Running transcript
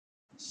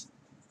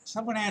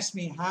Someone asked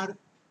me how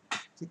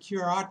to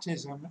cure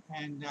autism,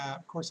 and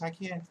of course I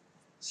can't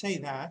say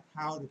that,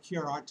 how to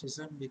cure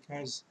autism,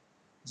 because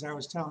as I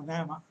was telling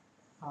them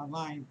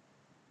online,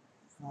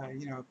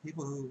 you know,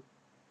 people who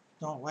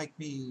don't like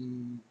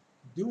me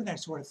doing that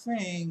sort of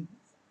thing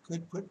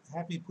could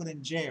have me put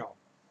in jail.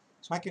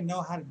 So I can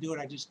know how to do it.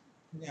 I just,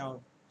 you know,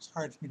 it's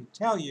hard for me to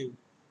tell you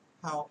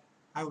how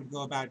I would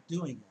go about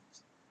doing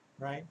it,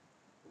 right?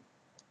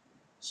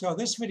 So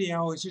this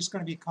video is just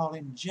going to be called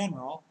in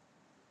general,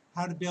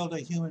 how to build a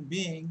human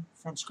being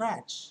from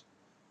scratch.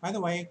 By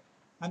the way,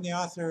 I'm the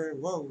author,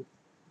 whoa,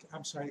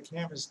 I'm sorry, the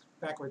camera's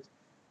backwards.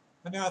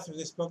 I'm the author of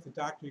this book, The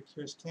Doctor Who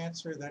Cures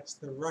Cancer. That's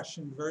the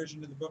Russian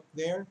version of the book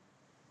there.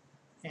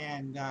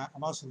 And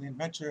I'm also the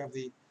inventor of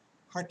the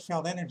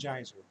Heartfelt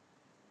Energizer.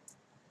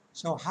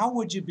 So how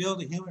would you build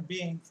a human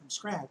being from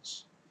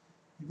scratch?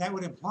 And that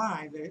would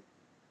imply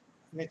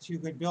that you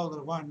could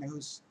build one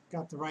who's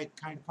got the right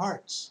kind of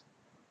parts,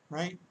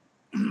 right?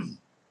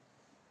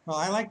 Well,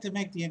 I like to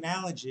make the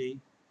analogy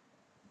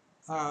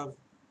of,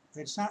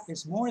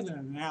 it's more than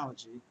an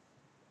analogy,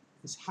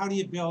 it's how do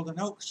you build an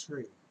oak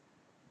tree?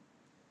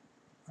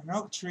 An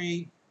oak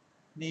tree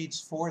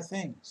needs 4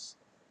 things.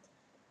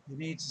 It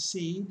needs a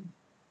seed,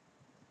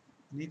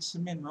 it needs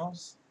some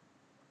minerals,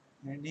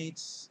 and it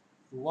needs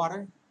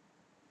water,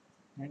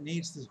 and it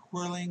needs the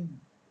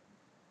whirling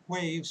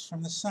waves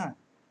from the sun.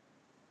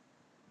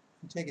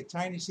 You take a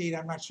tiny seed,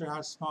 I'm not sure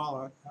how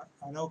small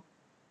an oak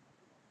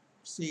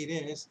seed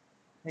is.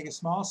 Take a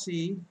small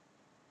seed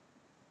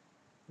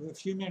with a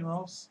few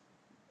minerals,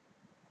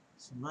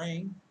 some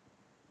rain,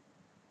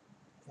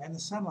 and the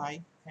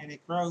sunlight, and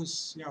it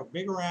grows, you know,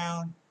 big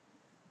around,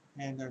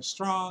 and they're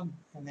strong,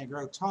 and they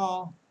grow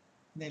tall,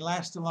 and they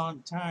last a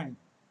long time.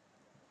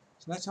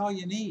 So that's all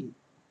you need.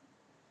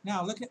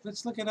 Now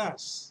let's look at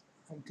us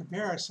and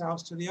compare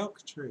ourselves to the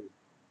oak tree.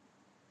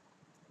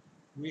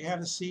 We have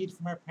the seed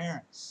from our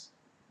parents.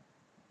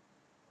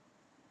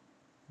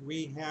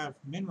 We have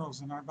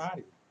minerals in our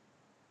body.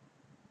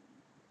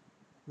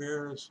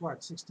 We're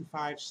what,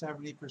 65,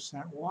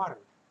 70% water.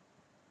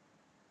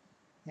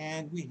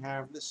 And we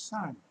have the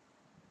sun,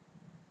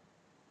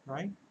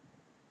 right?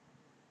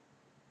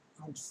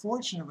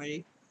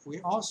 Unfortunately, we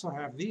also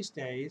have these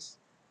days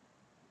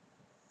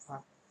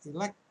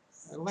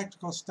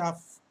electrical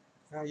stuff,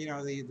 you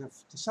know, the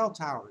cell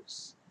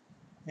towers,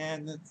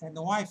 and the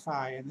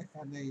Wi-Fi,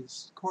 and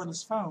these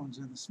cordless phones,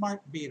 and the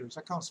smart beaters.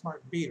 I call them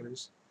smart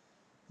beaters.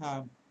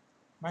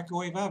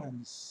 Microwave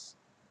ovens,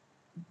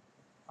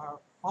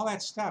 all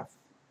that stuff,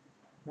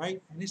 right?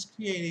 And it's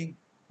creating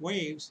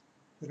waves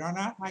that are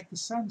not like the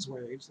sun's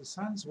waves. The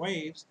sun's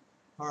waves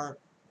are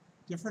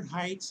different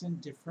heights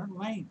and different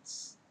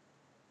lengths.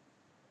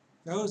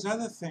 Those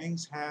other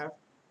things have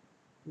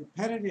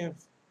repetitive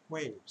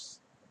waves.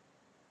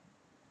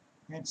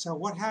 And so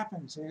what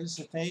happens is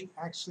that they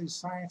actually,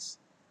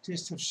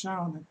 scientists have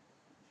shown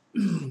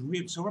that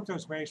we absorb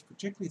those waves,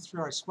 particularly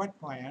through our sweat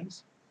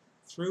glands,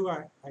 through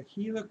a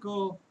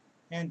helical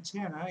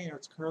antenna, you know,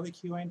 it's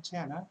curlicue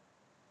antenna,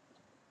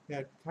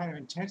 that kind of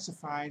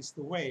intensifies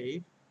the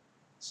wave,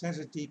 sends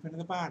it deep into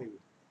the body.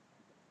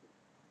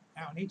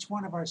 Now, in each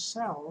one of our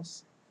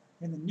cells,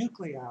 in the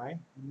nuclei,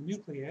 in the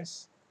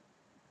nucleus,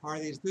 are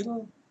these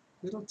little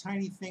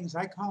tiny things.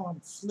 I call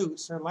them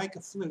flutes. They're like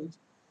a flute.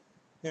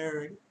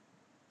 They're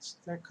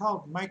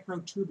called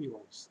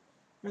microtubules.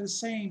 They're the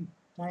same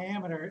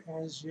diameter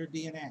as your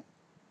DNA.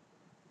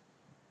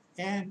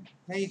 And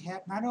they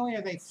have, not only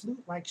are they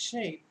flute-like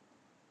shape,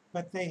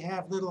 but they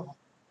have little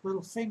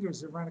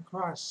fingers that run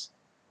across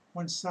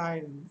one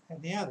side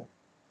and the other,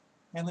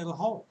 and little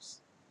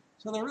holes.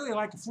 So they're really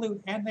like a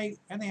flute, and they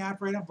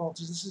operate on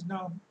voltage. This is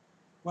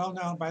well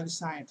known by the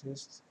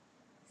scientists,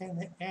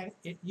 and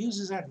it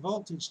uses that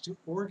voltage to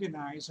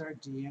organize our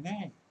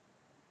DNA.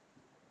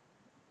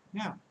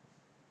 Now,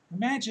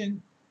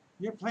 imagine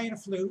you're playing a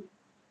flute,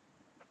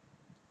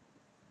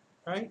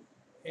 right,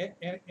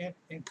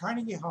 in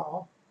Carnegie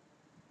Hall,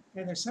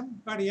 and there's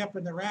somebody up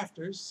in the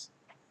rafters,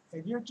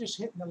 and you're just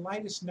hitting the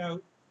lightest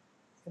note,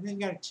 and then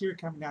you got a tear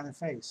coming down their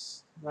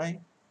face,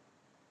 right?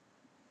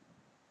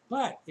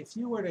 But if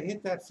you were to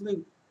hit that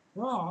flute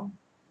wrong,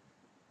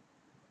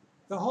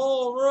 the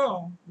whole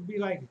room would be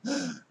like,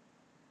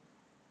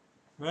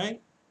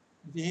 right?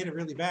 If you hit it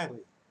really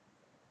badly.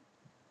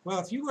 Well,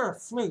 if you were a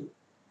flute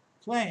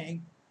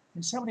playing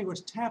and somebody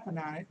was tapping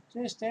on it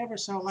just ever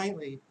so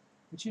lightly,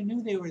 but you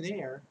knew they were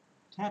there,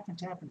 tapping,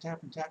 tapping,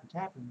 tapping, tapping,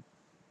 tapping,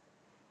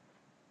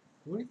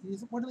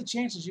 what are the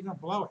chances you're going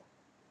to blow it?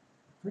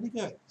 Pretty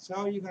good.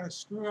 So you're going to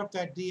screw up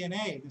that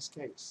DNA in this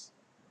case,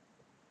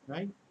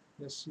 right?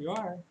 Yes, you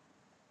are.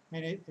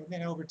 And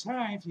then over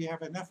time, if you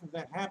have enough of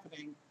that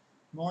happening,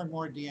 more and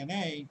more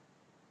DNA,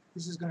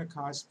 this is going to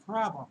cause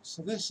problems.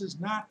 So this is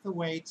not the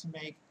way to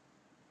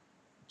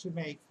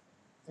make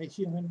a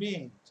human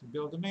being, to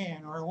build a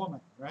man or a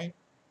woman, right?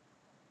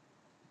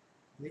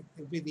 It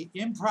would be the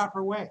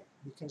improper way,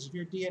 because if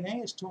your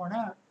DNA is torn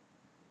up,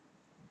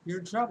 you're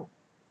in trouble.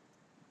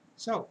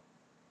 So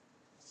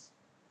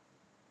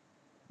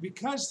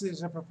because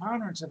there's a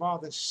preponderance of all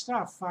this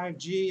stuff,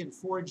 5G and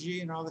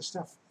 4G and all this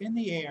stuff in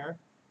the air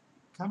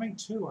coming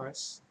to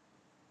us,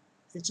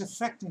 it's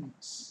affecting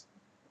us.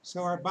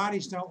 So our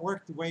bodies don't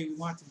work the way we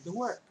want them to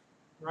work,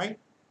 right?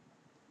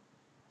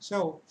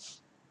 So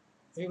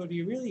it would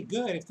be really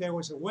good if there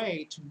was a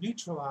way to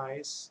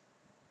neutralize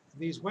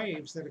these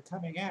waves that are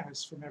coming at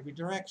us from every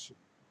direction.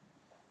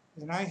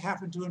 And I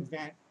happened to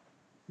invent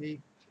the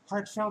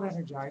Heartfelt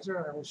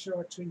Energizer. I will show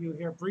it to you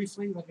here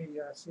briefly. Let me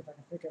see if I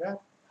can pick it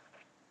up.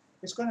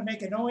 It's going to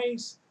make a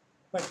noise,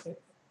 but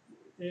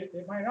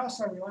it might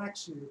also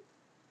relax you.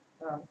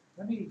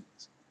 Let me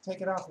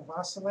take it off of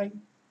oscillate,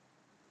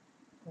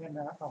 and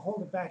I'll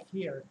hold it back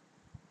here.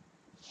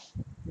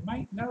 You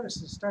might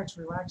notice it starts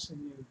relaxing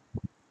you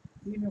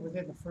even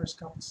within the first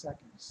couple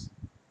seconds,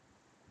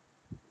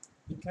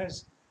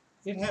 because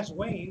it has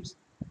waves,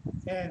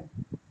 and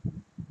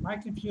my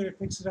computer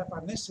picks it up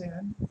on this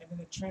end, and then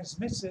it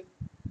transmits it,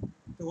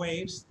 the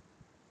waves,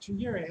 to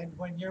your end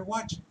when you're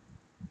watching,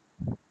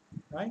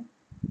 right?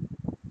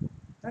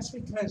 That's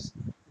because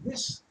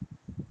this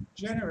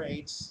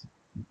generates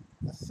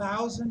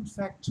 1,000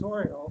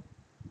 factorial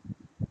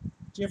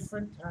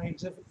different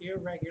kinds of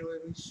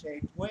irregularly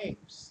shaped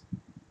waves.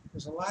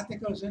 There's a lot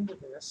that goes into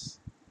this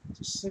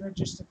to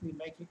synergistically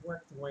make it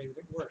work the way that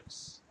it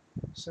works.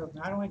 So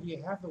not only do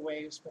you have the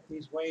waves, but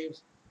these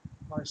waves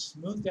are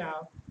smoothed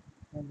out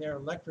and they're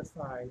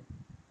electrified,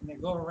 and they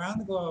go around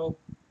the globe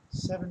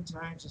 7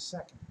 times a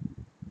second.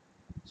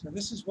 So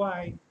this is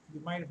why you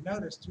might have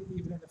noticed,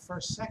 even in the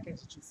first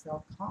seconds, that you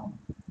felt calm.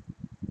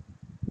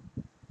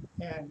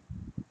 And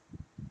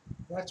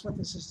that's what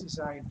this is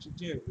designed to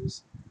do,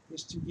 is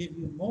to give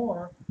you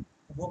more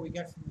of what we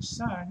get from the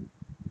sun,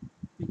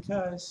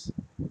 because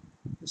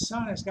the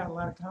sun has got a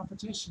lot of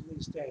competition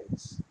these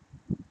days.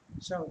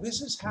 So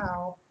this is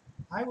how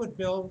I would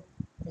build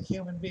a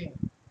human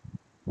being,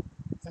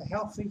 a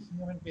healthy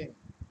human being.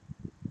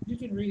 You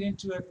can read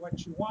into it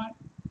what you want.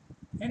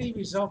 Any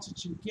results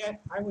that you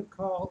get, I would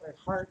call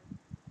I'm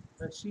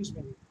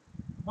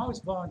always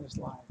blowing this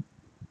line,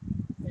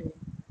 a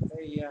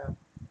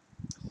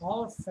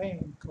Hall of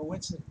Fame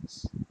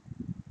coincidence.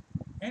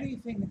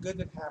 Anything good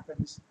that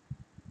happens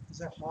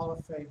is a Hall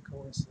of Fame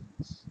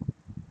coincidence.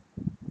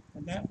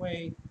 And that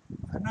way,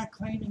 I'm not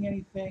claiming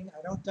anything.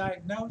 I don't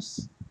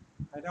diagnose.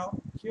 I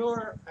don't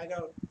cure. I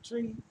don't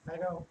treat. I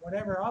don't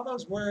whatever. All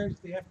those words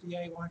the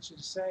FDA wants you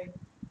to say.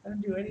 I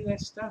don't do any of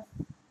that stuff.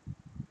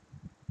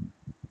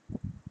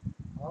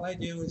 All I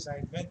do is I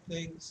invent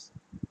things.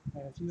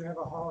 And if you have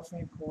a Hall of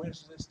Fame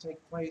coincidence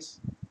take place,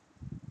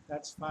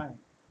 that's fine.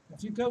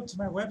 If you go to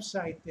my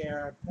website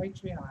there on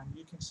Patreon,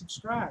 you can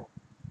subscribe.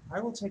 I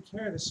will take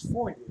care of this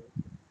for you.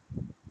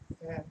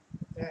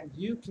 And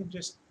you can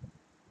just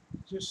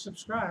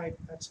subscribe.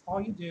 That's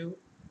all you do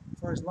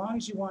for as long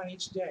as you want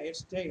each day.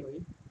 It's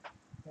daily.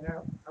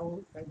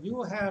 And you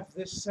will have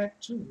this sent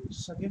to you.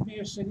 So give me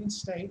your city and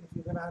state if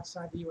you live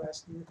outside the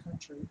U.S. to your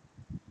country.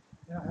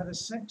 And I'll have it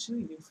sent to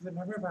you for the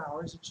number of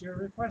hours that you're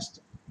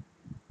requesting.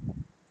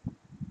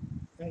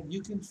 And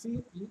you can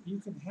feel, you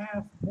can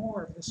have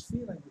more of this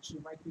feeling that you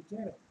might be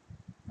getting.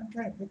 I'm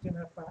kind of picking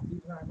up,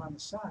 even though I'm on the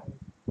side,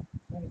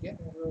 kind of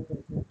getting a little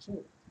bit here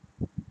too.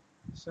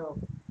 So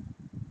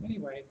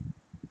anyway,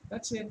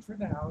 that's it for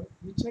now.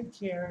 You take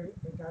care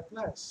and God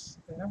bless.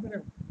 And I'm going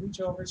to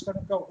reach over. It's going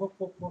to go whoop,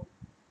 whoop, whoop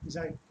as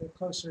I get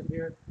closer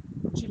here,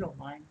 but you don't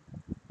mind.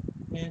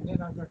 And then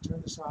I'm going to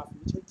turn this off.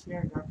 You take care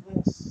and God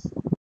bless.